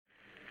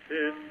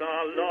It's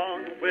a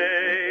long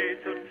way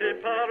to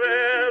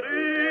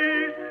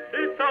Tipperary,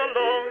 it's a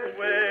long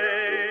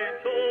way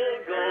to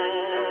go.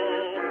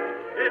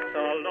 It's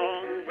a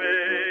long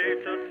way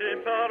to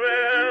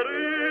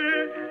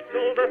Tipperary,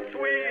 to the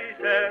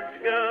sweetest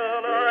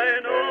girl I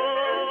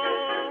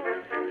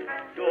know.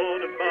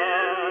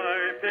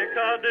 Goodbye,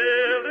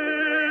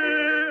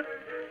 Piccadilly,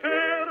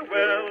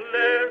 farewell,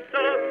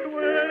 Leicester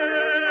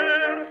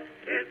Square.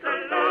 It's a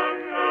long,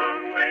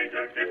 long way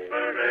to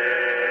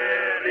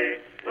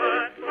Tipperary,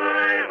 but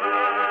my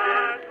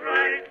heart's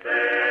right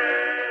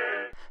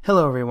there.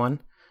 Hello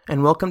everyone,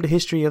 and welcome to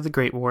History of the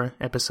Great War,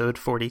 episode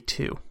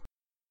 42.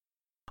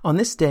 On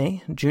this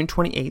day, June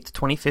 28,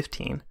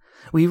 2015,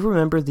 we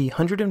remember the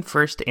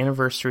 101st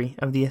anniversary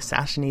of the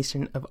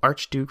assassination of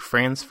Archduke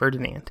Franz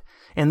Ferdinand,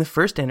 and the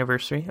first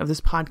anniversary of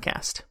this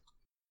podcast.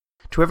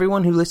 To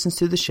everyone who listens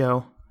to the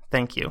show,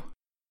 thank you.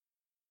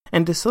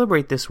 And to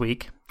celebrate this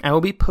week, I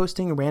will be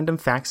posting random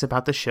facts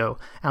about the show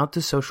out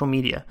to social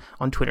media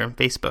on Twitter and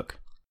Facebook.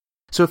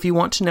 So if you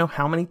want to know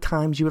how many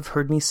times you have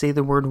heard me say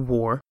the word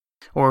war,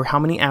 or how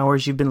many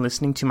hours you've been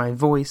listening to my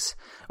voice,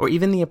 or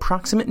even the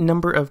approximate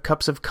number of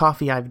cups of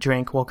coffee I've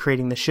drank while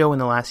creating the show in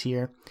the last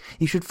year,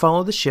 you should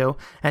follow the show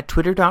at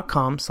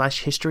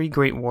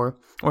twitter.com/historygreatwar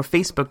or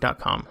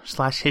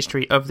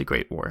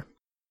facebook.com/historyofthegreatwar.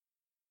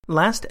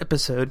 Last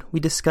episode, we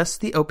discussed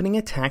the opening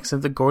attacks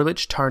of the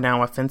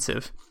Görlitz-Tarnow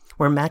offensive,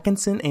 where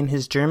Mackensen and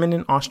his German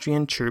and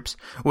Austrian troops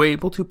were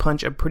able to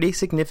punch a pretty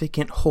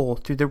significant hole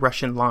through the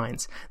Russian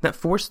lines that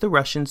forced the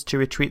Russians to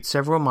retreat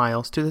several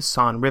miles to the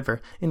San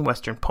River in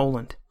western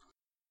Poland.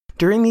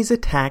 During these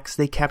attacks,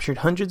 they captured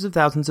hundreds of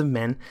thousands of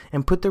men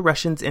and put the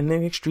Russians in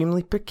an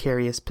extremely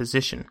precarious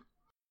position.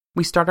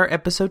 We start our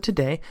episode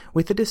today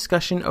with a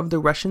discussion of the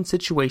Russian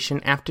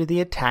situation after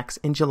the attacks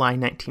in July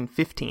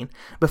 1915,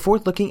 before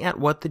looking at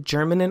what the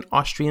German and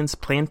Austrians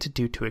planned to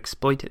do to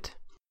exploit it.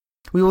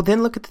 We will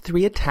then look at the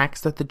three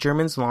attacks that the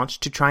Germans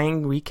launched to try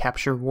and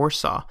recapture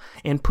Warsaw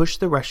and push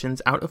the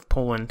Russians out of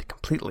Poland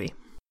completely.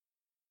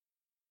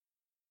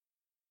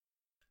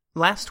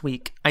 Last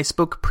week, I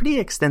spoke pretty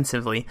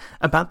extensively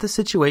about the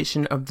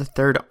situation of the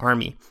Third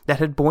Army that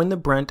had borne the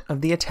brunt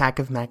of the attack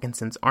of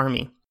Mackensen's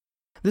army.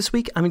 This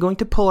week, I'm going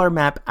to pull our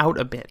map out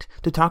a bit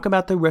to talk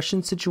about the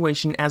Russian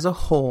situation as a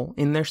whole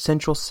in their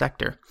central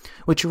sector,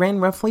 which ran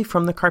roughly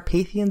from the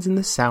Carpathians in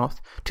the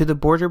south to the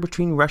border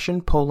between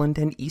Russian Poland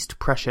and East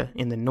Prussia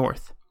in the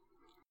north.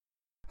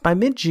 By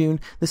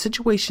mid-June, the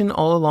situation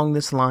all along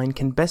this line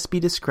can best be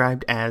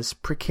described as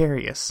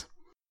precarious.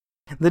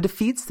 The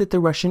defeats that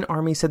the Russian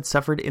armies had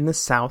suffered in the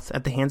south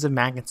at the hands of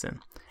Mackensen,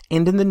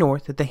 and in the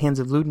north at the hands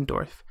of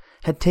Ludendorff,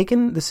 had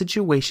taken the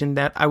situation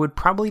that I would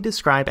probably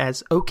describe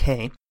as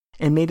okay,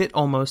 and made it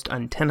almost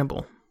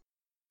untenable.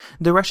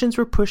 The Russians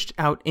were pushed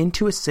out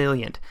into a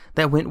salient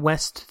that went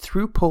west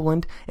through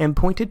Poland and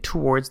pointed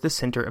towards the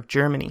center of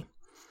Germany.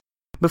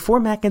 Before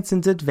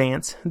Mackensen's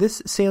advance,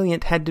 this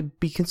salient had to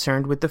be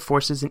concerned with the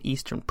forces in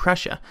eastern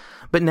Prussia,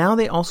 but now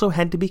they also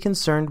had to be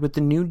concerned with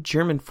the new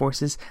German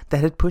forces that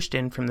had pushed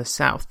in from the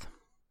south.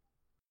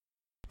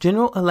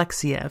 General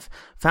Alexiev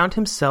found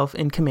himself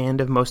in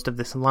command of most of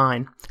this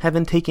line,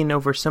 having taken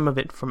over some of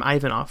it from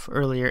Ivanov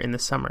earlier in the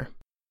summer.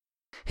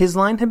 His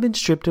line had been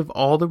stripped of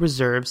all the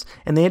reserves,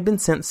 and they had been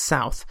sent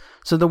south,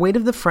 so the weight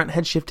of the front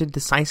had shifted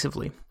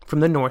decisively, from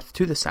the north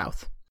to the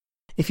south.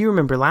 If you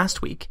remember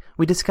last week,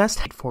 we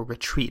discussed for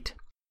retreat.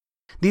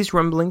 These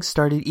rumblings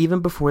started even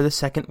before the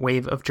second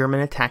wave of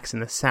German attacks in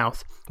the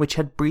south, which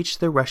had breached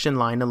the Russian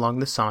line along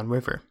the San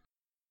River.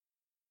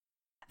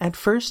 At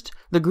first,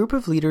 the group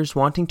of leaders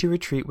wanting to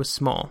retreat was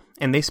small,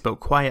 and they spoke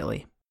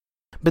quietly.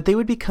 But they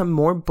would become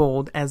more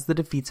bold as the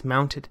defeats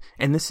mounted,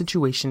 and the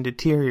situation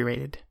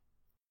deteriorated.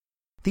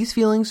 These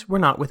feelings were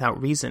not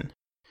without reason.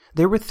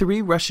 There were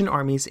three Russian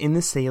armies in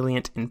the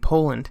salient in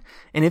Poland,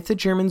 and if the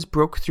Germans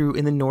broke through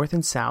in the north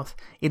and south,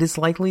 it is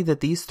likely that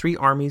these three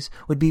armies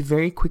would be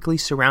very quickly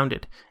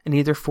surrounded and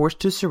either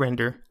forced to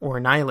surrender or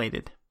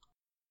annihilated.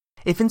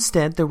 If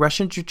instead the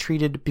Russians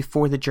retreated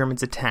before the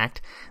Germans attacked,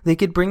 they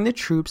could bring the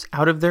troops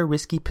out of their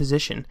risky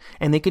position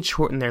and they could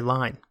shorten their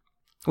line,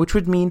 which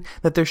would mean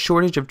that their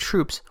shortage of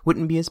troops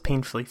wouldn't be as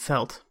painfully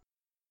felt.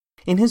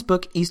 In his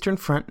book Eastern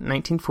Front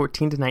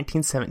 1914 to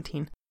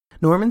 1917,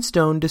 Norman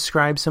Stone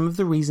describes some of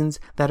the reasons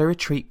that a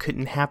retreat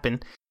couldn't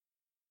happen.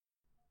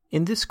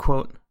 In this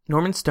quote,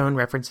 Norman Stone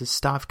references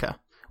Stavka,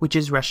 which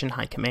is Russian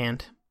high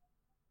command.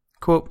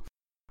 Quote,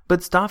 "But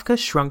Stavka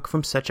shrunk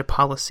from such a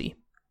policy.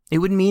 It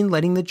would mean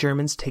letting the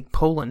Germans take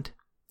Poland.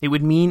 It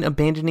would mean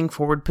abandoning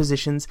forward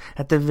positions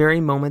at the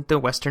very moment the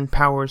Western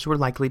powers were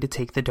likely to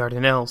take the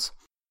Dardanelles.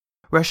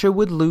 Russia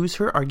would lose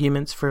her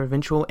arguments for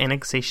eventual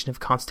annexation of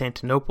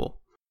Constantinople.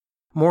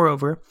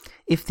 Moreover,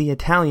 if the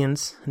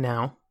Italians,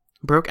 now,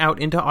 broke out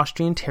into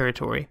Austrian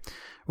territory,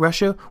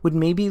 Russia would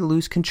maybe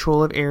lose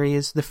control of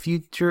areas the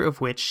future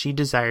of which she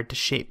desired to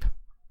shape."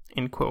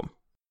 End quote.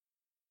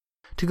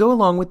 To go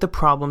along with the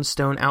problems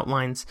Stone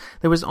outlines,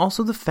 there was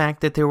also the fact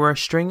that there were a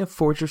string of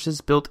fortresses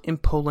built in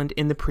Poland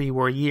in the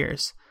pre-war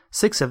years,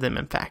 6 of them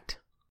in fact.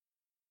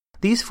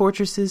 These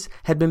fortresses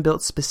had been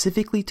built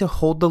specifically to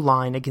hold the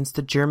line against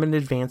the German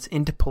advance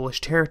into Polish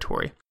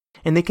territory,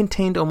 and they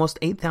contained almost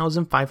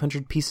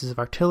 8,500 pieces of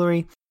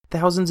artillery,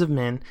 thousands of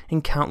men,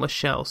 and countless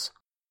shells.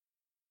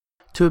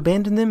 To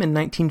abandon them in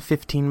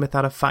 1915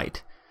 without a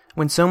fight,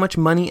 when so much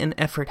money and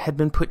effort had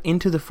been put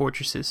into the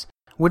fortresses,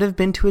 would have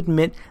been to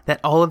admit that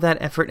all of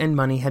that effort and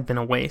money had been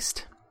a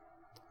waste.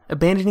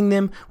 Abandoning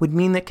them would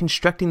mean that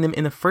constructing them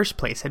in the first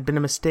place had been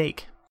a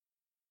mistake.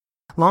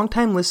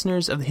 Longtime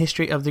listeners of the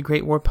History of the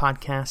Great War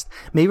podcast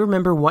may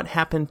remember what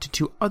happened to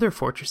two other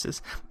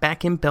fortresses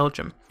back in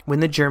Belgium when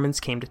the Germans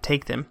came to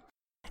take them.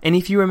 And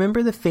if you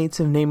remember the fates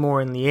of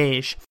Namur and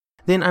Liège,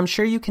 then I'm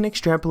sure you can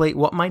extrapolate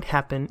what might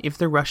happen if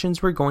the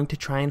Russians were going to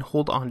try and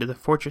hold on to the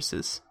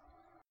fortresses.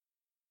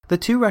 The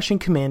two Russian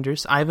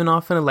commanders,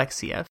 Ivanov and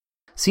Alexiev,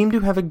 seem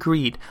to have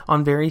agreed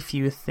on very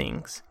few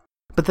things,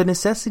 but the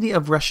necessity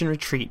of Russian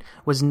retreat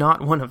was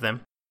not one of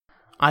them.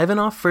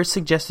 Ivanov first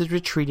suggested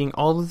retreating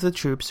all of the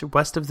troops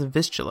west of the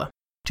Vistula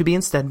to be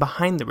instead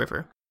behind the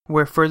river,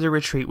 where further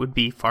retreat would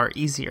be far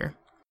easier.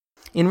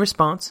 In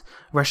response,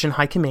 Russian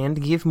High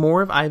Command gave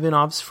more of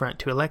Ivanov's front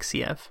to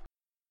Alexiev.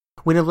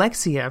 When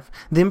Alexiev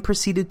then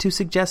proceeded to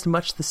suggest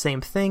much the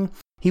same thing,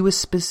 he was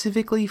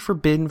specifically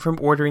forbidden from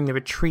ordering the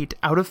retreat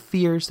out of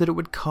fears that it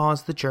would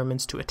cause the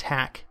Germans to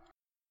attack.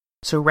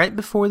 So right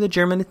before the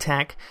German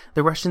attack,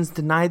 the Russians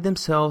denied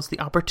themselves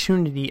the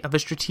opportunity of a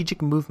strategic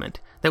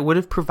movement that would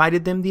have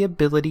provided them the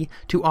ability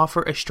to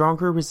offer a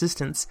stronger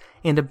resistance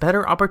and a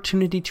better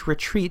opportunity to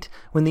retreat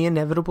when the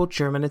inevitable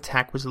German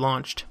attack was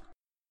launched.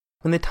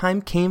 When the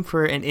time came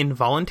for an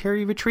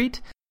involuntary retreat,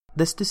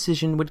 this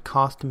decision would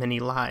cost many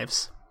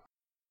lives.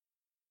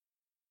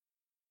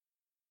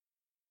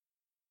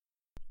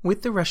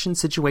 With the Russian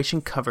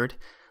situation covered,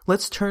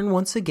 let's turn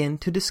once again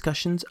to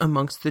discussions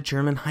amongst the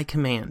German High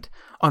Command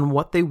on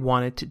what they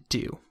wanted to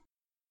do.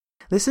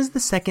 This is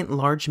the second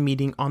large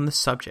meeting on the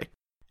subject,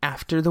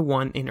 after the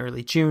one in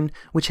early June,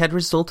 which had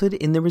resulted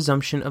in the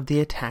resumption of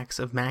the attacks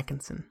of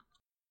Mackensen.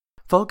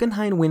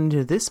 Falkenhayn went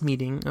into this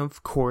meeting,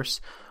 of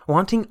course,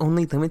 wanting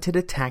only limited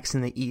attacks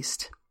in the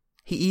east.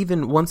 He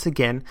even, once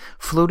again,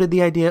 floated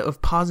the idea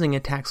of pausing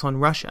attacks on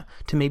Russia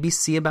to maybe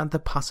see about the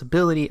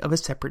possibility of a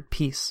separate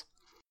peace.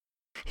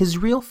 His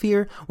real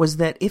fear was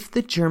that if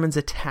the Germans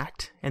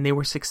attacked, and they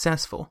were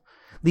successful,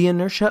 the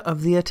inertia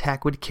of the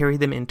attack would carry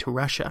them into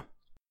Russia.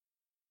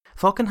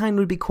 Falkenhayn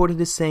would be quoted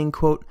as saying,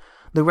 quote,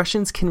 "The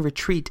Russians can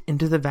retreat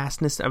into the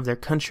vastness of their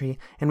country,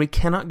 and we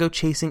cannot go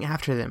chasing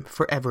after them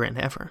forever and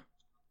ever."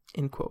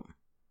 End quote.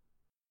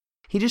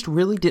 He just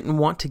really didn't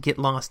want to get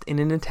lost in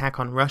an attack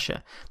on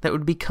Russia that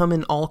would become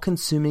an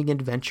all-consuming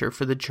adventure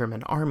for the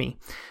German army.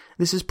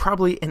 This is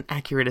probably an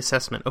accurate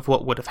assessment of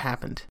what would have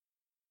happened.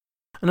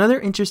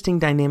 Another interesting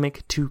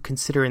dynamic to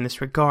consider in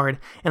this regard,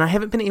 and I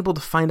haven't been able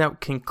to find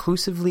out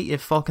conclusively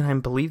if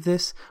Falkenhayn believed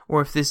this,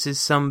 or if this is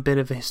some bit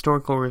of a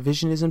historical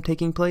revisionism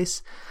taking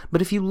place,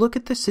 but if you look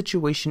at the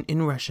situation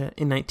in Russia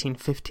in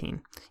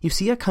 1915, you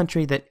see a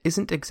country that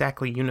isn't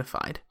exactly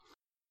unified.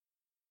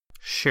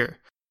 Sure,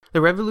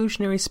 the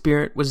revolutionary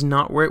spirit was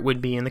not where it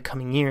would be in the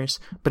coming years,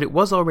 but it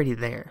was already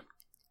there.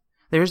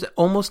 There's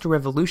almost a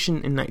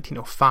revolution in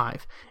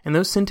 1905, and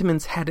those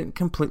sentiments hadn't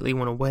completely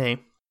went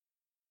away.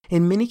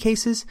 In many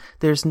cases,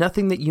 there's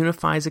nothing that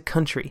unifies a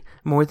country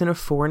more than a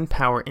foreign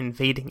power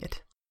invading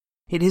it.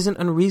 It isn't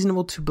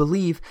unreasonable to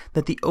believe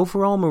that the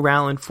overall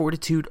morale and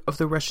fortitude of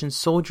the Russian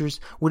soldiers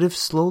would have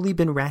slowly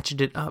been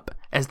ratcheted up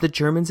as the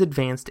Germans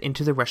advanced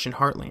into the Russian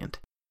heartland.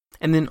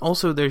 And then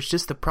also there's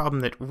just the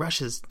problem that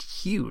Russia's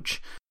huge.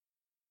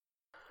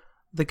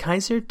 The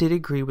Kaiser did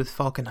agree with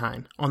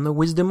Falkenhayn on the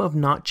wisdom of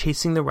not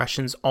chasing the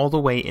Russians all the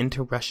way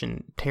into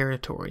Russian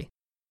territory.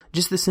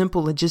 Just the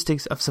simple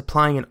logistics of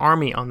supplying an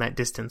army on that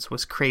distance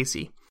was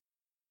crazy.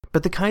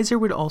 But the Kaiser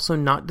would also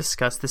not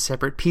discuss the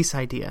separate peace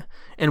idea,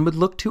 and would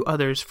look to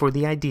others for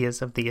the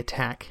ideas of the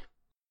attack.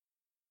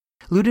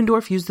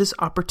 Ludendorff used this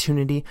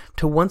opportunity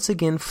to once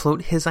again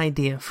float his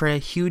idea for a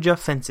huge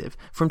offensive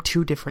from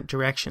two different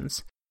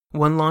directions,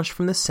 one launched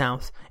from the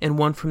south and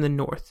one from the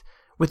north,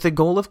 with the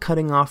goal of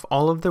cutting off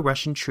all of the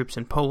Russian troops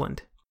in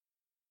Poland.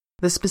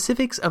 The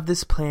specifics of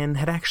this plan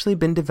had actually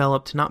been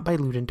developed not by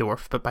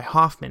Ludendorff, but by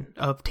Hoffmann,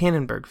 of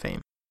Tannenberg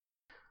fame.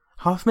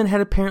 Hoffmann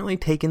had apparently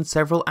taken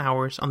several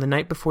hours on the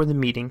night before the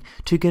meeting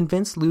to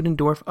convince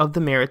Ludendorff of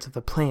the merits of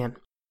the plan.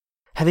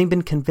 Having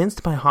been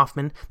convinced by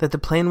Hoffmann that the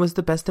plan was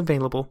the best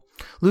available,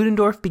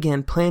 Ludendorff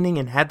began planning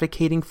and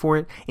advocating for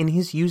it in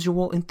his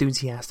usual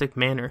enthusiastic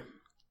manner.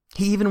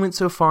 He even went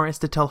so far as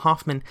to tell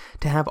Hoffmann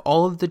to have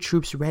all of the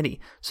troops ready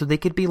so they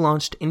could be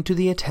launched into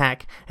the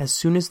attack as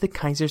soon as the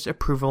Kaiser's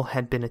approval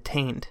had been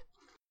attained.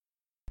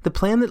 The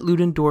plan that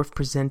Ludendorff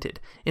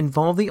presented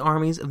involved the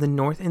armies of the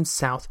north and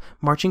south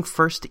marching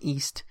first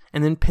east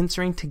and then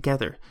pincering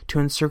together to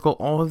encircle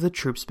all of the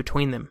troops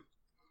between them.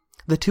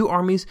 The two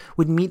armies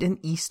would meet in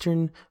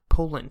eastern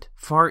Poland,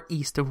 far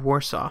east of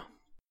Warsaw.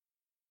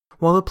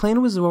 While the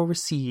plan was well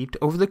received,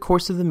 over the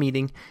course of the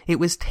meeting it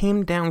was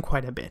tamed down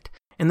quite a bit,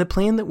 and the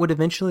plan that would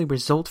eventually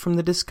result from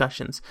the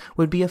discussions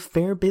would be a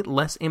fair bit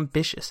less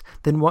ambitious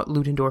than what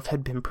Ludendorff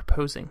had been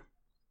proposing.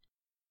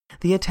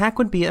 The attack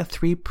would be a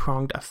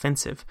three-pronged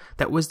offensive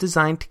that was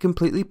designed to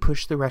completely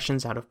push the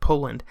Russians out of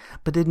Poland,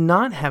 but did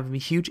not have a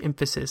huge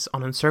emphasis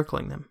on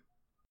encircling them.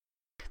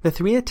 The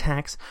three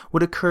attacks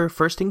would occur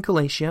first in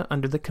Galicia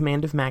under the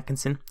command of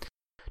Mackensen,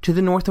 to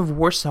the north of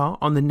Warsaw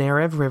on the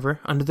Narew River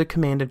under the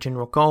command of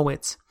General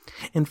Gallwitz,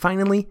 and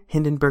finally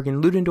Hindenburg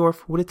and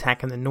Ludendorff would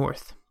attack in the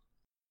north.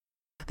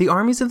 The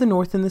armies of the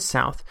north and the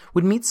south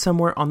would meet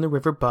somewhere on the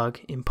River Bug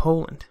in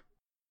Poland.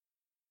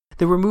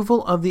 The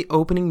removal of the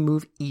opening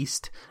move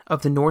east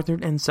of the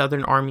northern and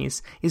southern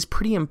armies is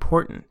pretty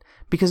important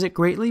because it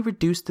greatly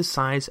reduced the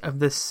size of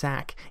the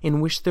sack in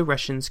which the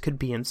Russians could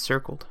be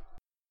encircled.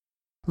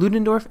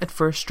 Ludendorff at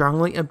first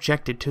strongly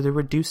objected to the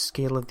reduced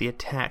scale of the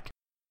attack.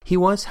 He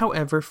was,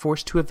 however,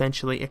 forced to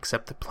eventually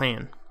accept the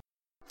plan.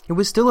 It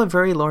was still a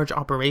very large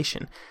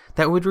operation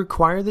that would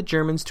require the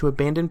Germans to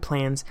abandon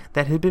plans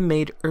that had been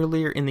made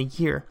earlier in the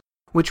year,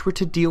 which were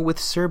to deal with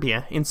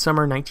Serbia in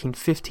summer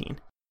 1915.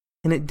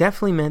 And it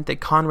definitely meant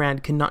that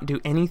Conrad could not do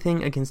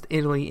anything against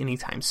Italy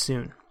anytime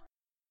soon.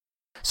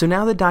 So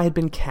now the die had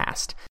been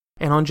cast,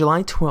 and on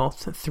July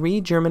 12th,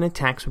 3 German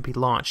attacks would be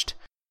launched,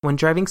 one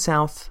driving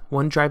south,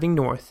 one driving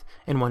north,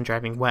 and one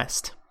driving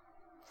west.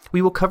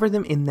 We will cover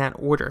them in that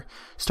order,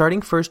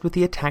 starting first with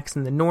the attacks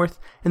in the north,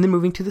 and then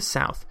moving to the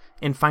south,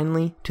 and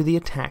finally to the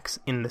attacks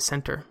in the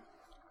center.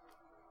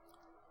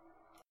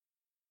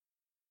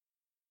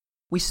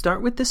 We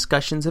start with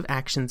discussions of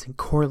actions in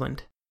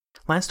Courland.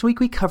 Last week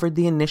we covered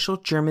the initial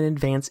German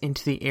advance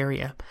into the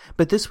area,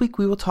 but this week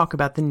we will talk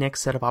about the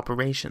next set of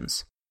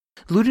operations.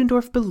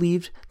 Ludendorff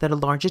believed that a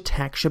large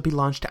attack should be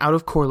launched out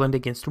of Courland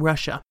against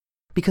Russia,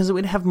 because it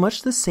would have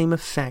much the same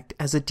effect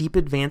as a deep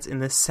advance in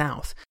the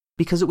south,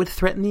 because it would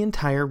threaten the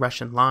entire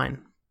Russian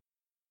line.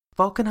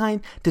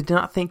 Falkenhayn did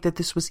not think that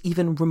this was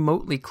even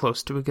remotely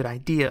close to a good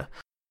idea.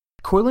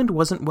 Courland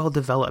wasn't well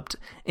developed,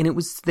 and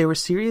there were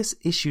serious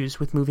issues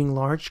with moving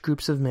large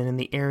groups of men in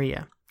the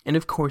area, and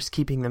of course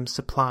keeping them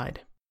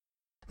supplied.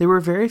 There were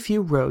very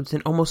few roads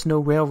and almost no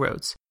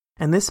railroads,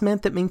 and this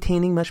meant that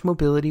maintaining much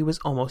mobility was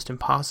almost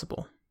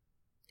impossible.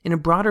 In a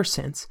broader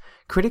sense,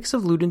 critics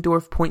of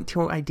Ludendorff point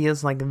to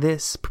ideas like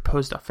this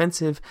proposed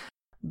offensive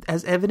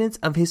as evidence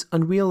of his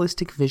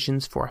unrealistic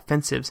visions for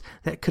offensives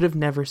that could have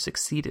never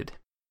succeeded.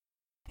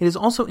 It is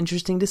also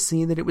interesting to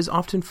see that it was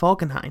often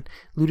Falkenhayn,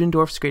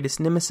 Ludendorff's greatest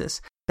nemesis,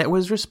 that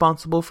was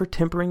responsible for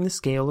tempering the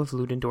scale of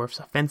Ludendorff's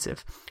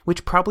offensive,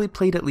 which probably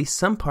played at least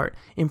some part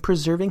in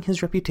preserving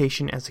his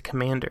reputation as a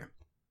commander.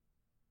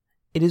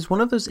 It is one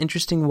of those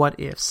interesting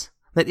what-ifs,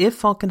 that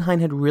if Falkenhayn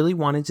had really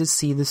wanted to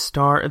see the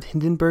star of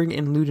Hindenburg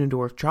and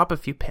Ludendorff drop a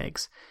few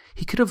pegs,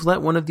 he could have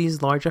let one of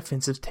these large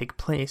offensives take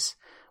place,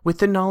 with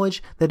the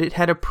knowledge that it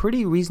had a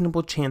pretty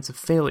reasonable chance of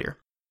failure.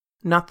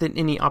 Not that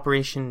any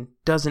operation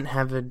doesn't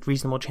have a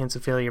reasonable chance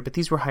of failure, but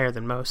these were higher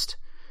than most.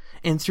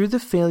 And through the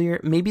failure,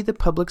 maybe the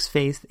public's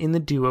faith in the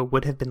duo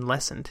would have been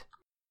lessened.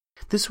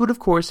 This would of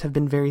course have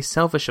been very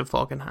selfish of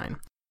Falkenhayn.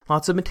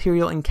 Lots of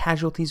material and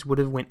casualties would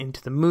have went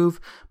into the move,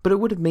 but it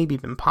would have maybe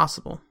been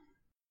possible.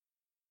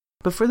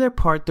 But for their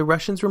part, the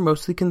Russians were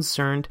mostly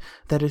concerned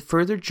that a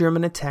further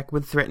German attack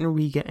would threaten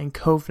Riga and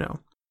Kovno.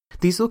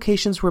 These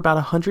locations were about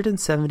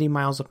 170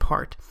 miles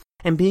apart,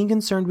 and being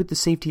concerned with the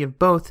safety of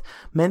both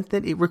meant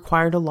that it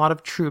required a lot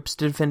of troops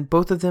to defend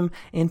both of them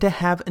and to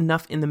have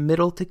enough in the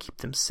middle to keep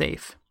them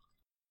safe.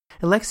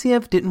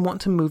 Alexiev didn't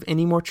want to move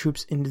any more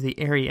troops into the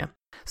area,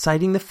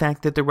 citing the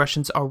fact that the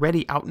Russians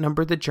already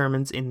outnumbered the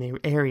Germans in the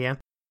area,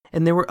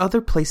 and there were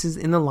other places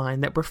in the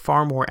line that were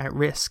far more at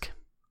risk.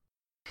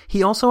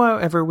 He also,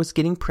 however, was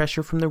getting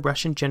pressure from the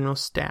Russian general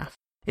staff,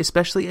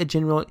 especially a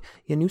General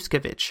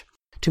Yanushkevich,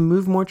 to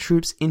move more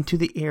troops into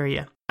the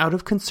area, out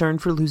of concern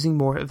for losing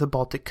more of the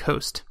Baltic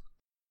coast.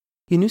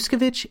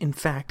 Yanushkevich, in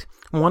fact,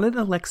 wanted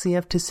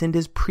Alexiev to send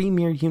his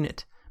premier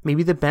unit,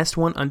 maybe the best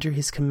one under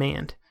his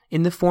command,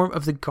 in the form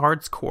of the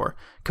Guards Corps,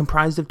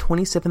 comprised of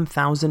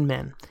 27,000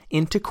 men,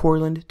 into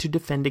Courland to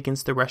defend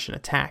against the Russian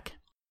attack.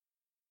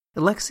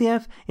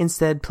 Alexiev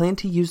instead planned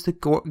to use the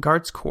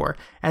Guards Corps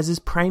as his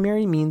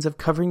primary means of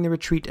covering the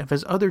retreat of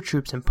his other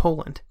troops in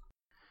Poland.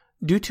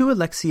 Due to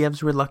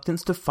Alexiev's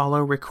reluctance to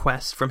follow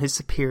requests from his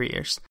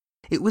superiors,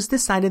 it was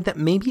decided that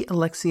maybe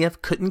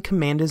Alexiev couldn't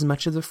command as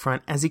much of the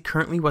front as he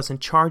currently was in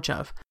charge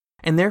of,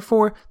 and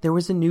therefore there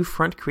was a new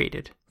front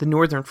created, the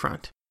Northern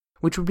Front,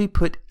 which would be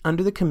put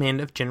under the command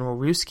of General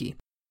Ruzsky,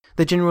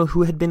 the general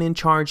who had been in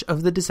charge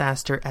of the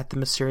disaster at the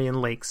Masurian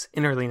Lakes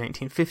in early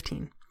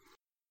 1915.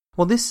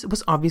 While this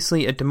was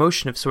obviously a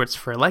demotion of sorts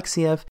for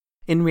Alexiev,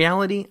 in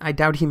reality I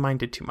doubt he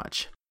minded too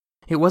much.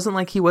 It wasn't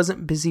like he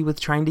wasn't busy with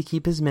trying to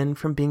keep his men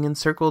from being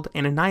encircled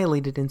and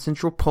annihilated in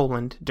central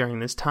Poland during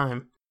this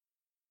time.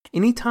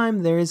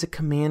 Anytime there is a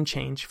command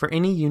change for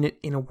any unit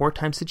in a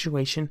wartime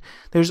situation,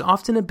 there's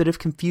often a bit of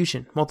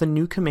confusion while the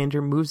new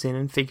commander moves in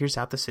and figures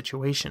out the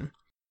situation.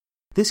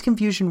 This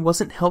confusion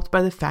wasn't helped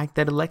by the fact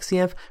that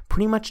Alexiev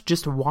pretty much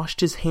just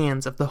washed his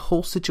hands of the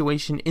whole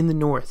situation in the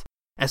north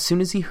as soon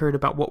as he heard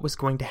about what was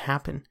going to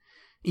happen,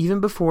 even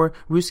before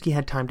Ruzsky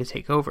had time to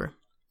take over.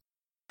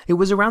 It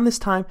was around this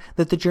time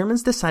that the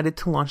Germans decided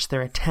to launch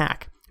their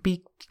attack,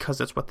 because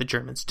that's what the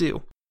Germans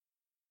do.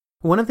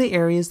 One of the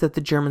areas that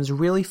the Germans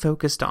really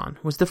focused on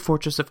was the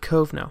fortress of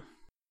Kovno.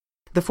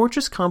 The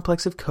fortress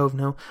complex of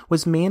Kovno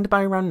was manned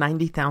by around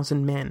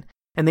 90,000 men,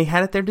 and they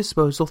had at their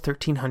disposal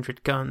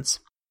 1,300 guns.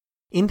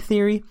 In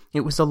theory,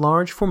 it was a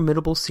large,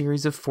 formidable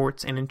series of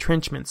forts and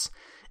entrenchments.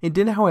 It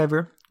did,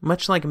 however,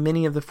 much like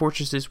many of the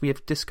fortresses we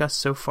have discussed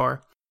so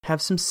far,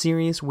 have some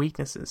serious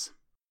weaknesses.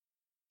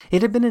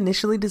 It had been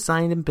initially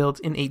designed and built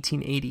in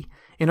 1880,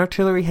 and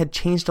artillery had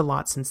changed a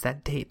lot since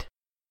that date.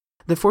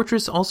 The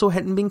fortress also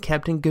hadn't been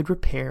kept in good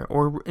repair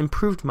or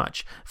improved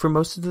much for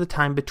most of the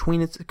time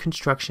between its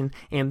construction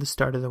and the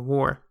start of the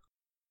war.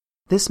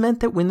 This meant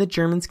that when the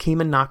Germans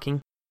came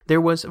a-knocking, there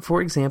was,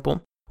 for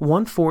example,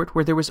 one fort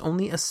where there was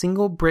only a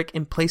single brick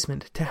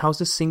emplacement to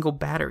house a single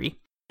battery,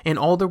 and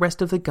all the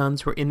rest of the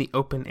guns were in the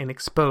open and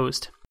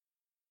exposed.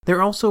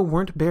 There also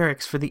weren't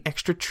barracks for the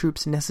extra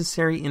troops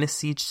necessary in a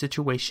siege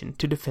situation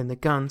to defend the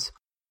guns.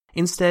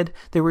 Instead,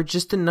 there were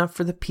just enough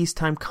for the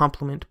peacetime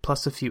complement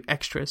plus a few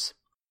extras.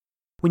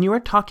 When you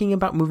are talking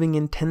about moving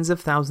in tens of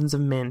thousands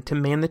of men to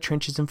man the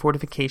trenches and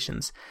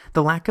fortifications,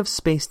 the lack of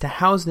space to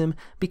house them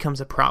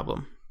becomes a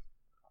problem.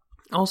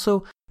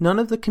 Also, none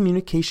of the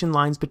communication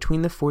lines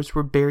between the forts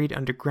were buried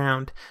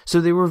underground,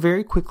 so they were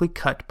very quickly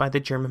cut by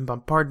the German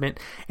bombardment,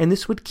 and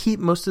this would keep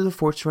most of the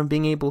forts from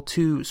being able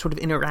to sort of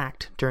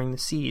interact during the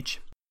siege.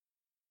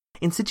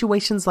 In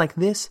situations like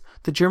this,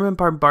 the German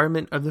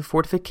bombardment of the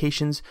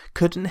fortifications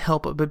couldn't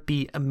help but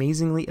be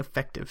amazingly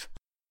effective.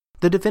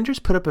 The defenders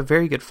put up a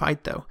very good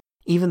fight, though,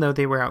 even though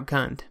they were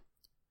outgunned.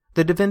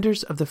 The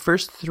defenders of the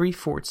first 3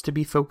 forts to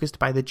be focused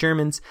by the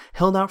Germans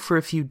held out for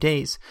a few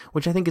days,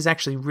 which I think is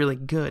actually really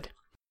good.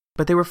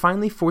 But they were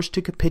finally forced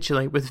to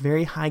capitulate with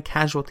very high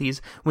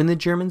casualties when the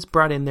Germans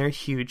brought in their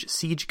huge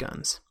siege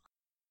guns.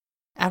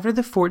 After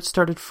the forts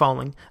started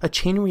falling, a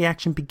chain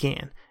reaction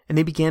began, and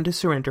they began to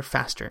surrender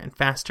faster and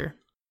faster.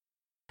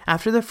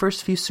 After the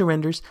first few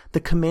surrenders, the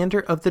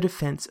commander of the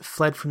defense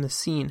fled from the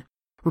scene,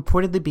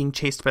 reportedly being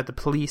chased by the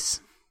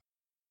police.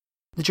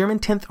 The German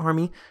 10th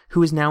Army, who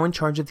was now in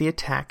charge of the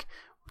attack,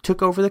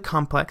 took over the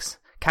complex,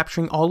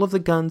 capturing all of the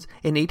guns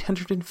and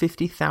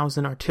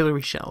 850,000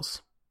 artillery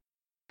shells.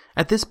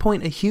 At this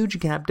point, a huge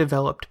gap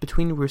developed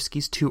between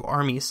Ruski's 2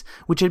 armies,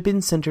 which had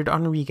been centered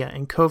on Riga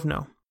and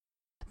Kovno.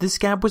 This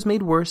gap was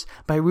made worse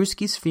by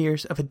Ruski's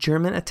fears of a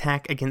German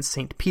attack against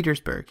St.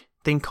 Petersburg,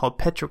 then called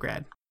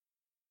Petrograd.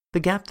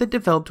 The gap that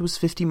developed was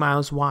 50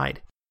 miles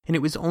wide, and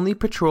it was only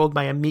patrolled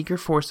by a meager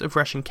force of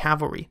Russian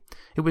cavalry.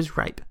 It was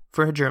ripe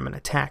for a German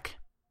attack.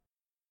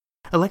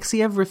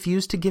 Alexiev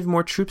refused to give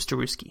more troops to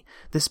Ruski,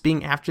 this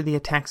being after the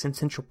attacks in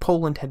central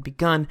Poland had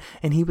begun,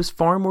 and he was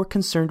far more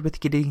concerned with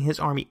getting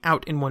his army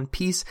out in one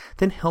piece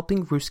than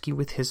helping Ruski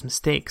with his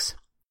mistakes.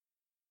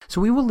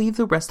 So we will leave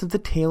the rest of the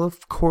tale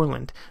of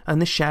Courland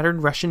and the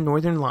shattered Russian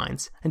northern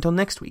lines until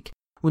next week,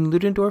 when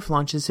Ludendorff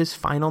launches his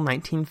final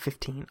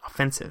 1915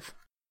 offensive.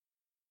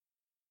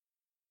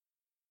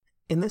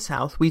 In the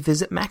south, we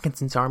visit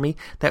Mackensen's army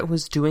that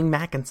was doing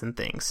Mackensen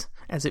things,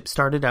 as it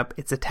started up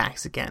its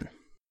attacks again.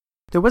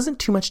 There wasn't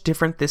too much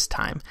different this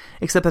time,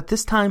 except that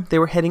this time they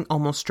were heading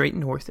almost straight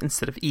north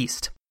instead of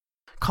east.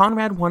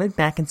 Conrad wanted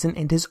Mackensen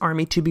and his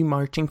army to be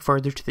marching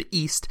further to the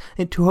east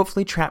and to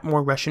hopefully trap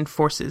more Russian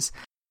forces,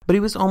 but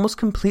he was almost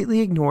completely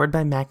ignored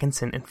by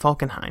Mackensen and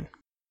Falkenhayn.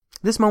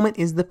 This moment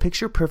is the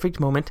picture-perfect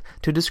moment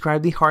to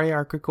describe the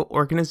hierarchical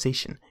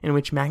organization in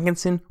which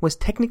Mackensen was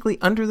technically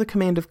under the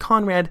command of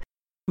Conrad,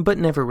 but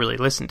never really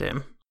listened to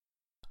him.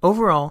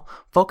 Overall,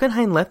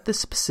 Falkenhayn left the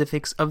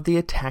specifics of the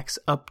attacks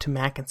up to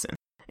Mackensen,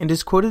 and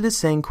is quoted as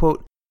saying,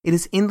 quote, "It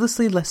is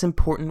endlessly less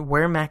important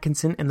where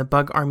Mackensen and the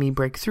Bug Army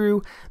break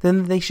through than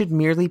that they should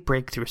merely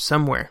break through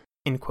somewhere,"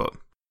 end quote.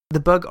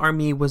 The Bug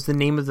Army was the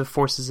name of the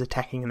forces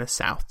attacking in the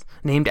south,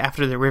 named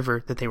after the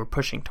river that they were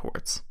pushing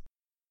towards.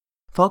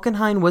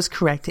 Falkenhayn was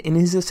correct in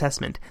his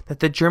assessment that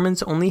the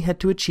Germans only had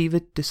to achieve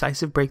a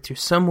decisive breakthrough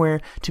somewhere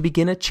to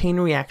begin a chain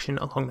reaction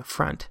along the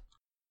front.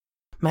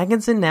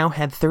 Mackensen now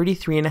had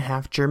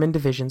 33.5 German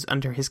divisions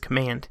under his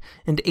command,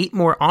 and 8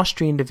 more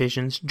Austrian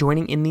divisions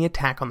joining in the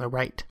attack on the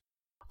right.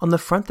 On the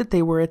front that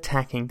they were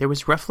attacking, there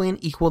was roughly an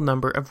equal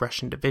number of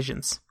Russian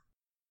divisions.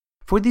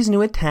 For these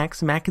new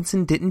attacks,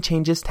 Mackensen didn't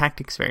change his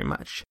tactics very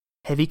much.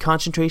 Heavy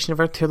concentration of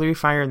artillery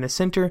fire in the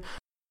center,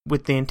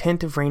 with the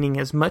intent of raining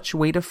as much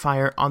weight of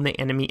fire on the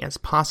enemy as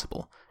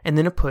possible, and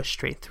then a push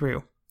straight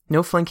through.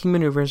 No flanking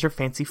maneuvers or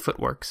fancy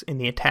footworks in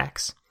the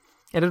attacks.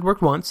 It had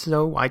worked once,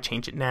 so why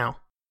change it now?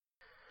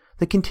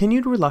 The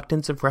continued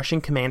reluctance of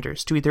Russian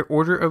commanders to either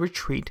order a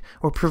retreat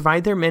or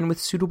provide their men with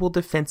suitable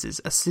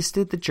defenses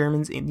assisted the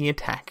Germans in the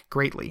attack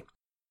greatly.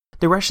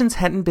 The Russians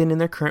hadn't been in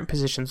their current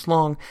positions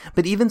long,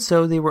 but even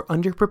so they were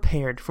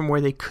underprepared from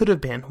where they could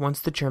have been once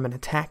the German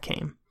attack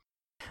came.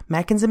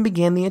 Mackensen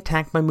began the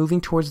attack by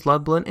moving towards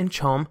Lublin and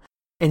Cholm,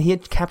 and he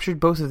had captured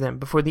both of them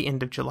before the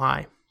end of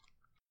July.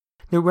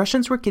 The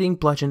Russians were getting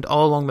bludgeoned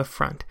all along the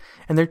front,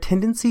 and their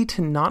tendency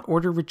to not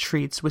order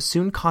retreats was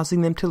soon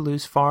causing them to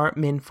lose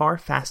men far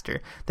faster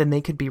than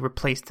they could be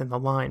replaced in the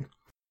line.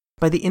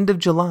 By the end of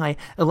July,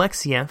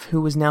 Alexiev,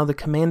 who was now the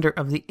commander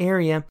of the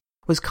area,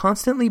 was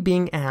constantly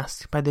being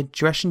asked by the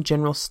Russian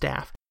General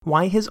Staff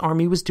why his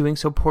army was doing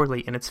so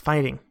poorly in its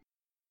fighting.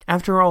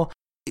 After all,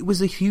 it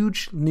was a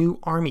huge new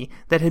army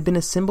that had been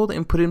assembled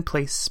and put in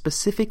place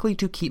specifically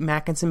to keep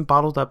Mackensen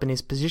bottled up in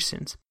his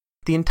positions.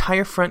 The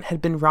entire front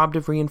had been robbed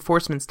of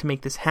reinforcements to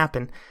make this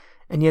happen,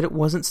 and yet it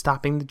wasn't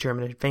stopping the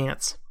German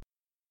advance.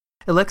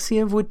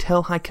 Alexiev would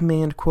tell High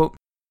Command, quote,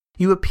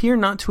 "You appear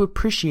not to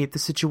appreciate the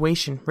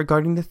situation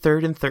regarding the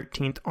 3rd and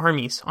 13th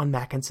Armies on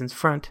Mackensen's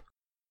front.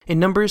 In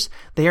numbers,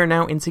 they are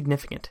now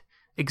insignificant,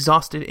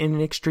 exhausted in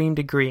an extreme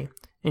degree,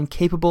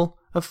 incapable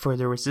of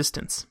further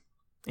resistance."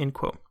 End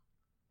quote.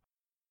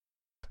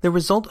 The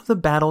result of the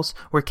battles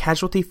were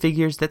casualty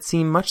figures that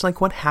seem much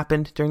like what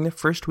happened during the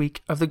first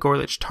week of the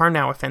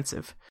Gorlich-Tarnow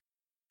offensive.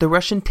 The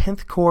Russian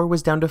 10th Corps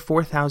was down to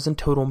 4,000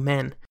 total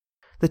men.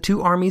 The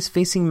two armies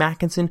facing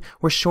Mackensen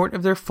were short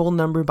of their full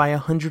number by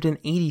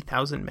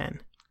 180,000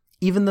 men.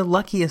 Even the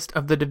luckiest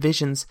of the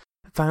divisions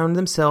found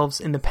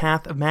themselves in the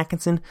path of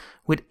Mackensen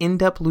would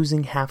end up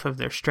losing half of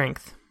their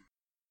strength.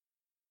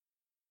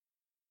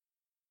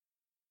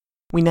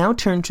 We now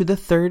turn to the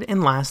third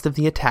and last of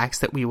the attacks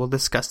that we will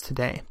discuss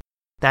today,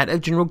 that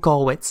of General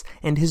Gallwitz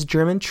and his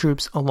German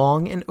troops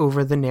along and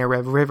over the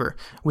Nerev River,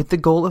 with the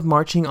goal of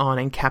marching on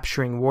and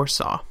capturing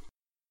Warsaw.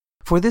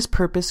 For this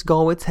purpose,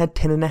 Gallwitz had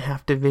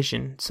 10.5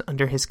 divisions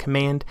under his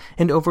command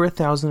and over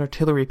 1,000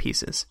 artillery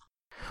pieces.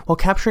 While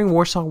capturing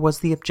Warsaw was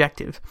the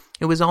objective,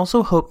 it was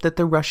also hoped that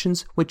the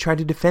Russians would try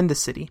to defend the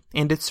city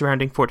and its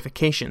surrounding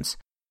fortifications,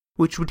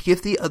 which would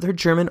give the other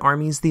German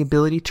armies the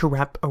ability to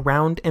wrap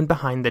around and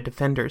behind the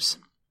defenders.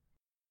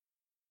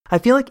 I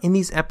feel like in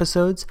these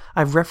episodes,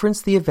 I've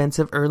referenced the events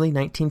of early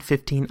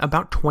 1915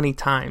 about 20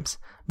 times,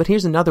 but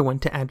here's another one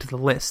to add to the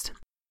list.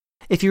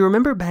 If you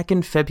remember back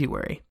in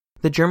February,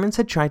 the Germans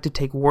had tried to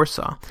take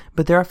Warsaw,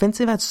 but their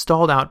offensive had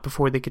stalled out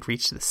before they could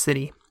reach the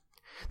city.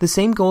 The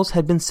same goals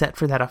had been set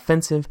for that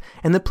offensive,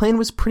 and the plan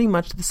was pretty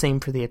much the same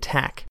for the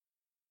attack.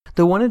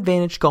 The one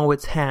advantage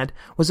Gallwitz had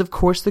was of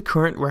course the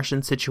current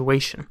Russian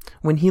situation,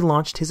 when he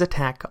launched his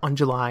attack on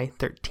July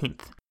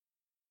 13th.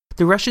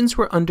 The Russians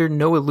were under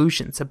no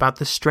illusions about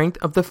the strength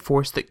of the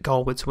force that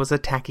Gallwitz was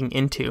attacking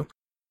into.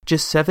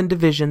 Just 7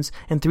 divisions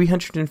and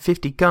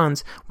 350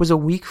 guns was a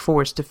weak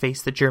force to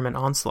face the German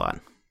onslaught.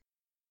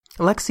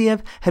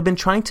 Alexiev had been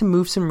trying to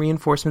move some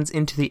reinforcements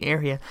into the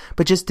area,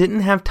 but just didn't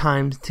have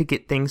time to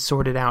get things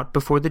sorted out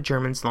before the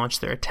Germans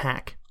launched their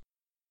attack.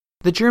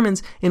 The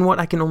Germans, in what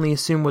I can only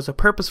assume was a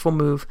purposeful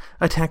move,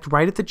 attacked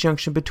right at the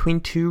junction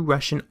between two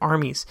Russian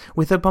armies,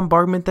 with a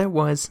bombardment that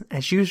was,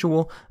 as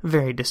usual,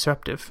 very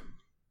disruptive.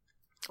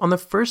 On the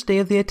first day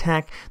of the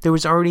attack, there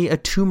was already a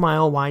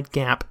 2-mile-wide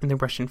gap in the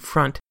Russian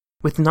front,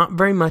 with not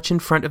very much in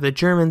front of the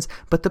Germans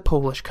but the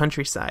Polish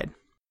countryside.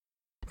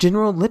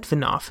 General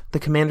Litvinov, the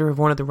commander of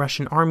one of the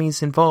Russian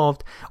armies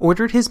involved,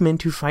 ordered his men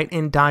to fight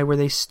and die where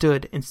they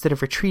stood instead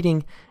of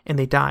retreating, and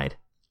they died.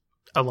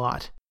 A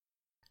lot.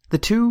 The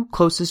 2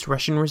 closest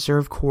Russian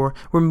reserve corps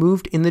were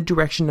moved in the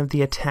direction of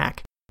the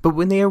attack, but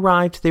when they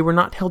arrived they were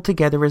not held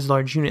together as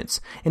large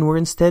units, and were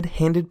instead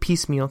handed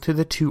piecemeal to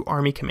the 2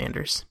 army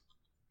commanders.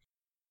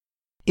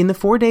 In the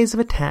 4 days of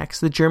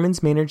attacks, the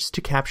Germans managed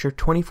to capture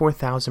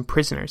 24,000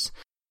 prisoners,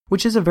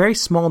 which is a very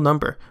small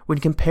number when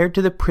compared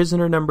to the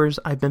prisoner numbers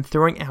I've been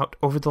throwing out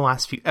over the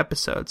last few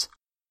episodes,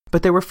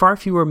 but there were far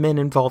fewer men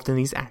involved in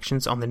these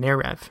actions on the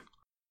Nerev.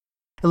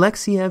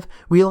 Alexiev,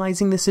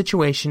 realizing the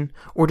situation,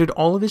 ordered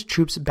all of his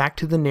troops back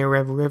to the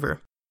Nerev River,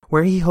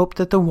 where he hoped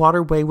that the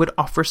waterway would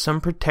offer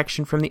some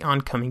protection from the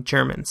oncoming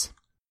Germans.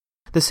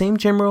 The same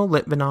General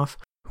Litvinov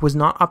was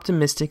not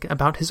optimistic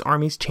about his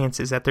army's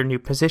chances at their new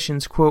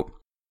positions, quote,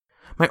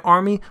 "My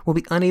army will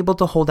be unable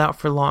to hold out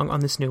for long on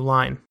this new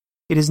line.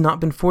 It has not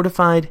been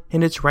fortified,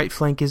 and its right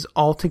flank is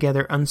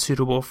altogether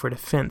unsuitable for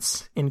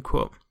defense." End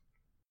quote.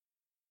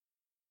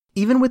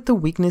 Even with the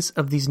weakness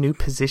of these new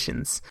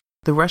positions,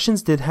 the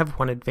Russians did have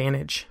one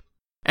advantage.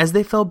 As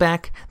they fell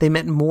back, they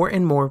met more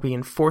and more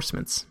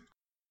reinforcements.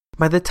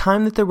 By the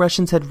time that the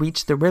Russians had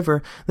reached the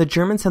river, the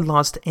Germans had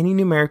lost any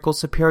numerical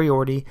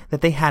superiority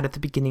that they had at the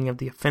beginning of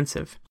the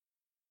offensive.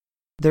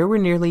 There were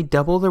nearly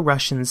double the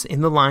Russians in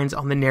the lines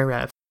on the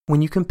Nerev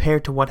when you compare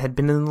to what had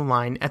been in the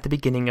line at the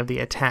beginning of the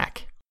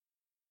attack.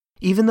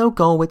 Even though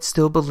Gallwitz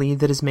still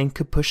believed that his men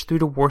could push through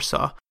to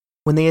Warsaw,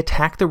 when they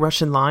attacked the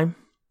Russian line,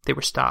 they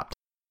were stopped.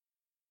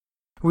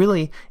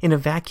 Really, in a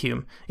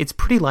vacuum, it's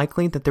pretty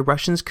likely that the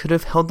Russians could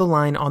have held the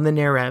line on the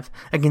Nerev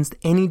against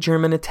any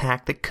German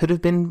attack that could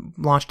have been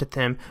launched at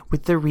them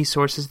with the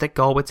resources that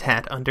Gallwitz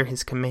had under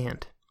his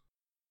command.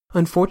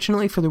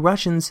 Unfortunately for the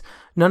Russians,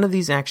 none of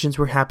these actions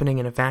were happening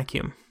in a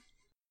vacuum.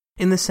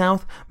 In the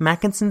south,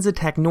 Mackensen's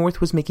attack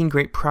north was making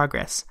great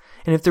progress,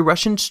 and if the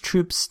Russian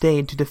troops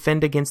stayed to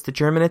defend against the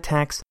German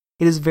attacks,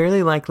 it is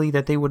very likely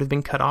that they would have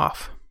been cut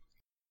off.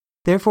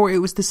 Therefore, it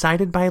was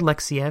decided by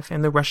Alexiev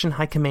and the Russian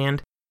High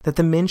Command that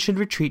the men should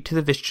retreat to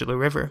the Vistula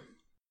River.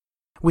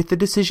 With the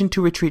decision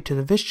to retreat to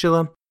the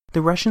Vistula,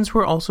 the Russians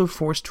were also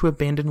forced to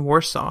abandon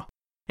Warsaw,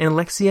 and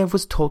Alexiev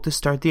was told to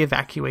start the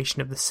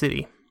evacuation of the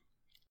city.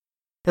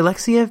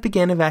 Alexiev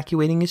began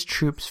evacuating his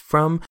troops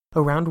from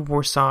around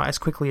Warsaw as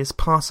quickly as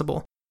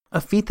possible, a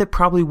feat that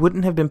probably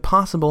wouldn't have been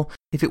possible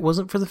if it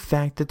wasn't for the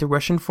fact that the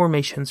Russian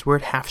formations were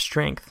at half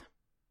strength.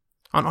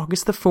 On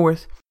August the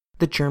 4th,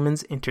 the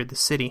Germans entered the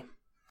city.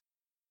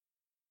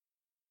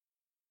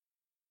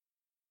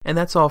 And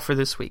that's all for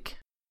this week.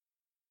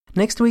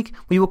 Next week,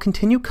 we will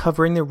continue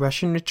covering the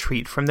Russian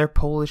retreat from their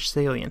Polish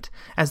salient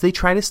as they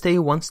try to stay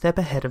one step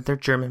ahead of their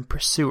German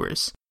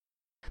pursuers.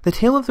 The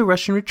tale of the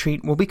Russian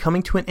retreat will be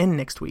coming to an end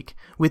next week,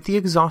 with the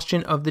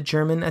exhaustion of the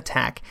German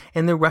attack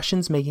and the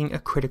Russians making a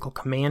critical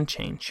command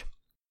change.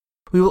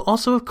 We will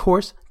also, of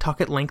course, talk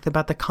at length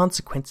about the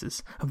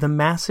consequences of the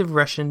massive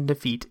Russian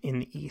defeat in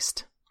the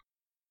East.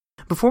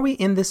 Before we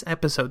end this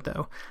episode,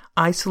 though,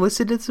 I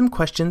solicited some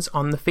questions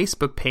on the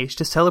Facebook page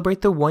to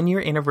celebrate the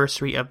 1-year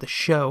anniversary of the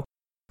show.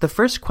 The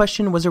first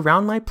question was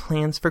around my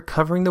plans for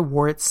covering the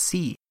war at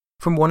sea,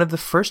 from one of the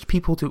first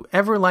people to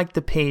ever like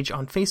the page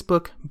on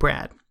Facebook,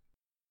 Brad.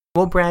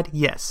 Well, Brad,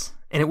 yes,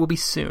 and it will be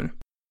soon.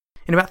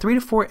 In about 3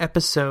 to 4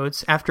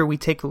 episodes after we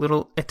take a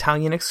little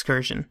Italian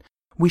excursion,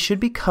 we should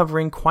be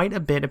covering quite a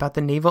bit about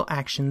the naval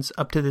actions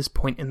up to this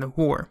point in the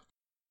war.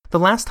 The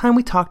last time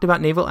we talked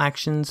about naval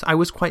actions, I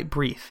was quite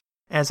brief,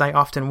 as I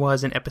often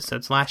was in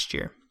episodes last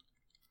year.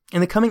 In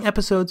the coming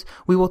episodes,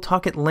 we will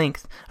talk at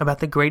length about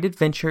the great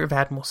adventure of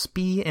Admiral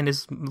Spee and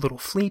his little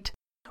fleet.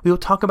 We will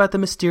talk about the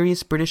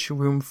mysterious British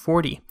Room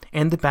 40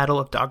 and the Battle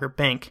of Dogger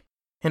Bank,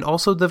 and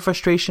also the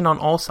frustration on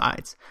all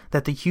sides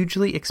that the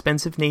hugely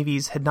expensive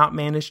navies had not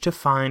managed to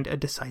find a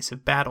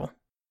decisive battle.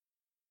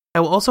 I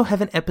will also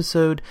have an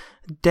episode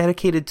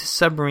dedicated to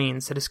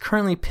submarines that is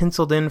currently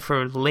penciled in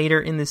for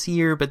later in this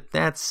year, but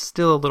that's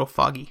still a little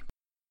foggy.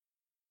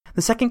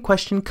 The second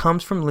question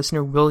comes from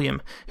listener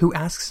William, who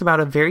asks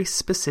about a very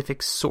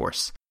specific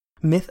source,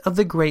 Myth of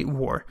the Great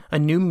War, a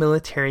new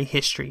military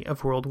history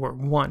of World War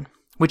I,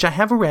 which I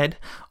have read,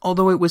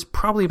 although it was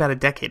probably about a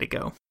decade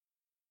ago.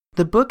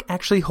 The book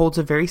actually holds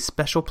a very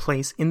special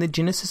place in the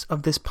genesis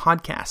of this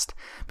podcast,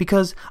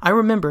 because I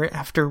remember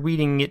after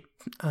reading it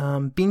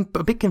being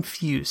a bit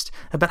confused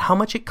about how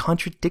much it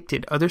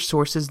contradicted other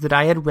sources that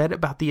I had read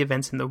about the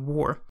events in the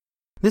war.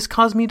 This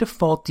caused me to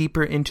fall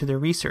deeper into the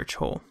research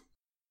hole.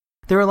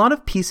 There are a lot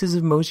of pieces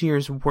of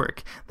Mosier's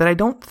work that I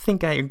don't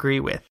think I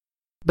agree with,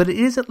 but it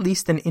is at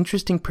least an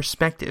interesting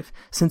perspective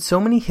since so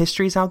many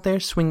histories out there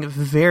swing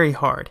very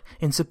hard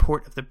in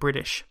support of the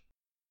British.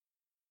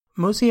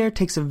 Mosier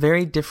takes a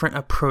very different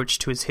approach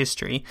to his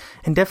history,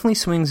 and definitely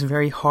swings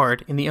very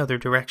hard in the other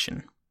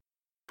direction.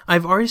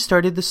 I've already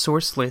started the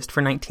source list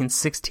for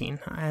 1916,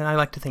 I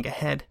like to think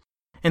ahead,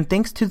 and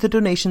thanks to the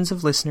donations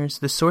of listeners,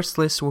 the source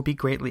list will be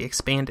greatly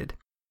expanded.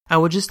 I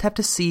will just have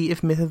to see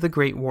if Myth of the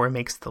Great War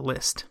makes the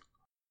list.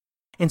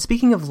 And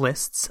speaking of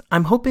lists,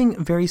 I'm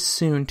hoping very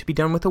soon to be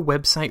done with a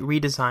website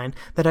redesign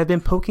that I've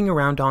been poking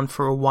around on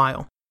for a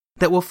while,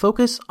 that will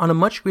focus on a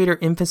much greater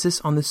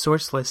emphasis on the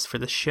source list for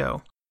the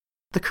show.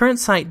 The current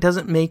site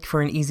doesn't make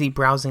for an easy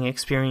browsing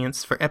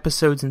experience for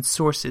episodes and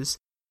sources,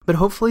 but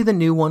hopefully the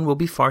new one will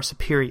be far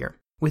superior,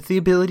 with the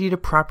ability to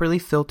properly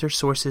filter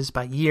sources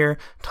by year,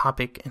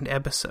 topic, and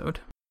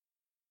episode.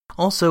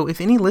 Also, if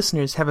any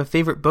listeners have a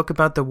favorite book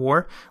about the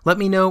war, let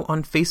me know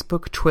on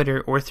Facebook,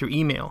 Twitter, or through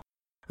email.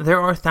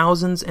 There are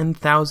thousands and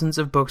thousands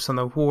of books on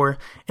the war,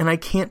 and I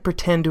can't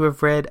pretend to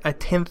have read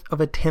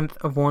 1/10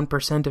 of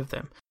 1% of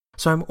them.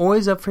 So I'm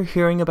always up for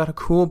hearing about a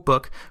cool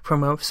book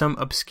from some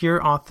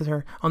obscure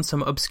author on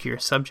some obscure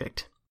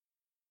subject.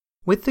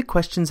 With the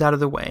questions out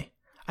of the way,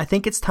 I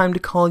think it's time to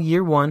call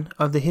Year 1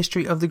 of the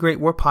History of the Great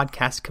War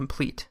podcast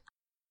complete.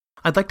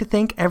 I'd like to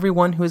thank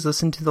everyone who has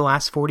listened to the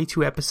last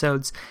 42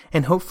 episodes,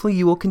 and hopefully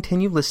you will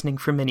continue listening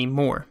for many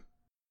more.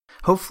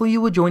 Hopefully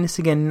you will join us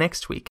again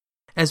next week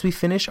as we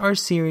finish our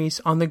series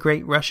on the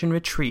Great Russian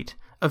Retreat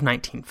of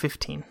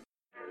 1915.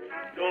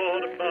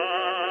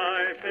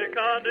 Goodbye,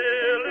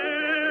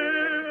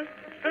 Piccadilly,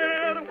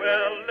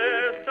 farewell,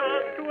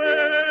 Leicester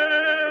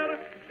Square.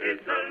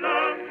 It's a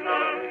long,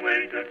 long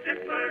way to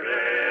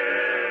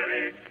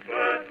Tipperary,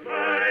 but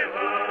my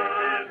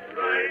heart's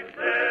right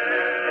there.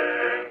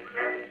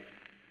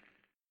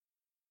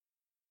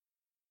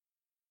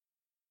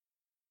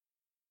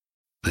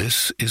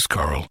 This is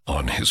Carl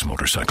on his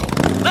motorcycle.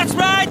 Let's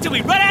ride till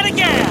we run out of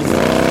gas!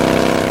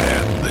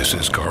 And this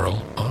is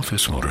Carl off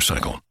his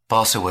motorcycle.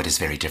 Balsa wood is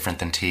very different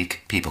than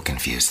teak. People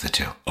confuse the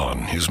two. On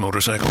his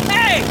motorcycle.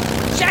 Hey!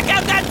 Check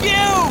out that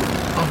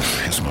view!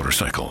 Off his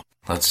motorcycle.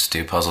 Let's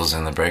do puzzles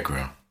in the break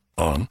room.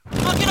 On.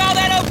 Look at all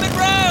that open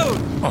road!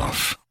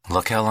 Off.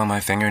 Look how long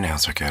my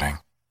fingernails are getting.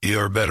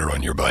 You're better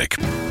on your bike.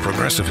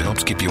 Progressive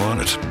helps keep you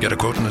on it. Get a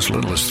quote in as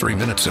little as 3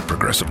 minutes at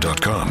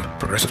Progressive.com.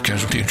 Progressive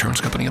Casualty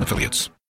Insurance Company and Affiliates.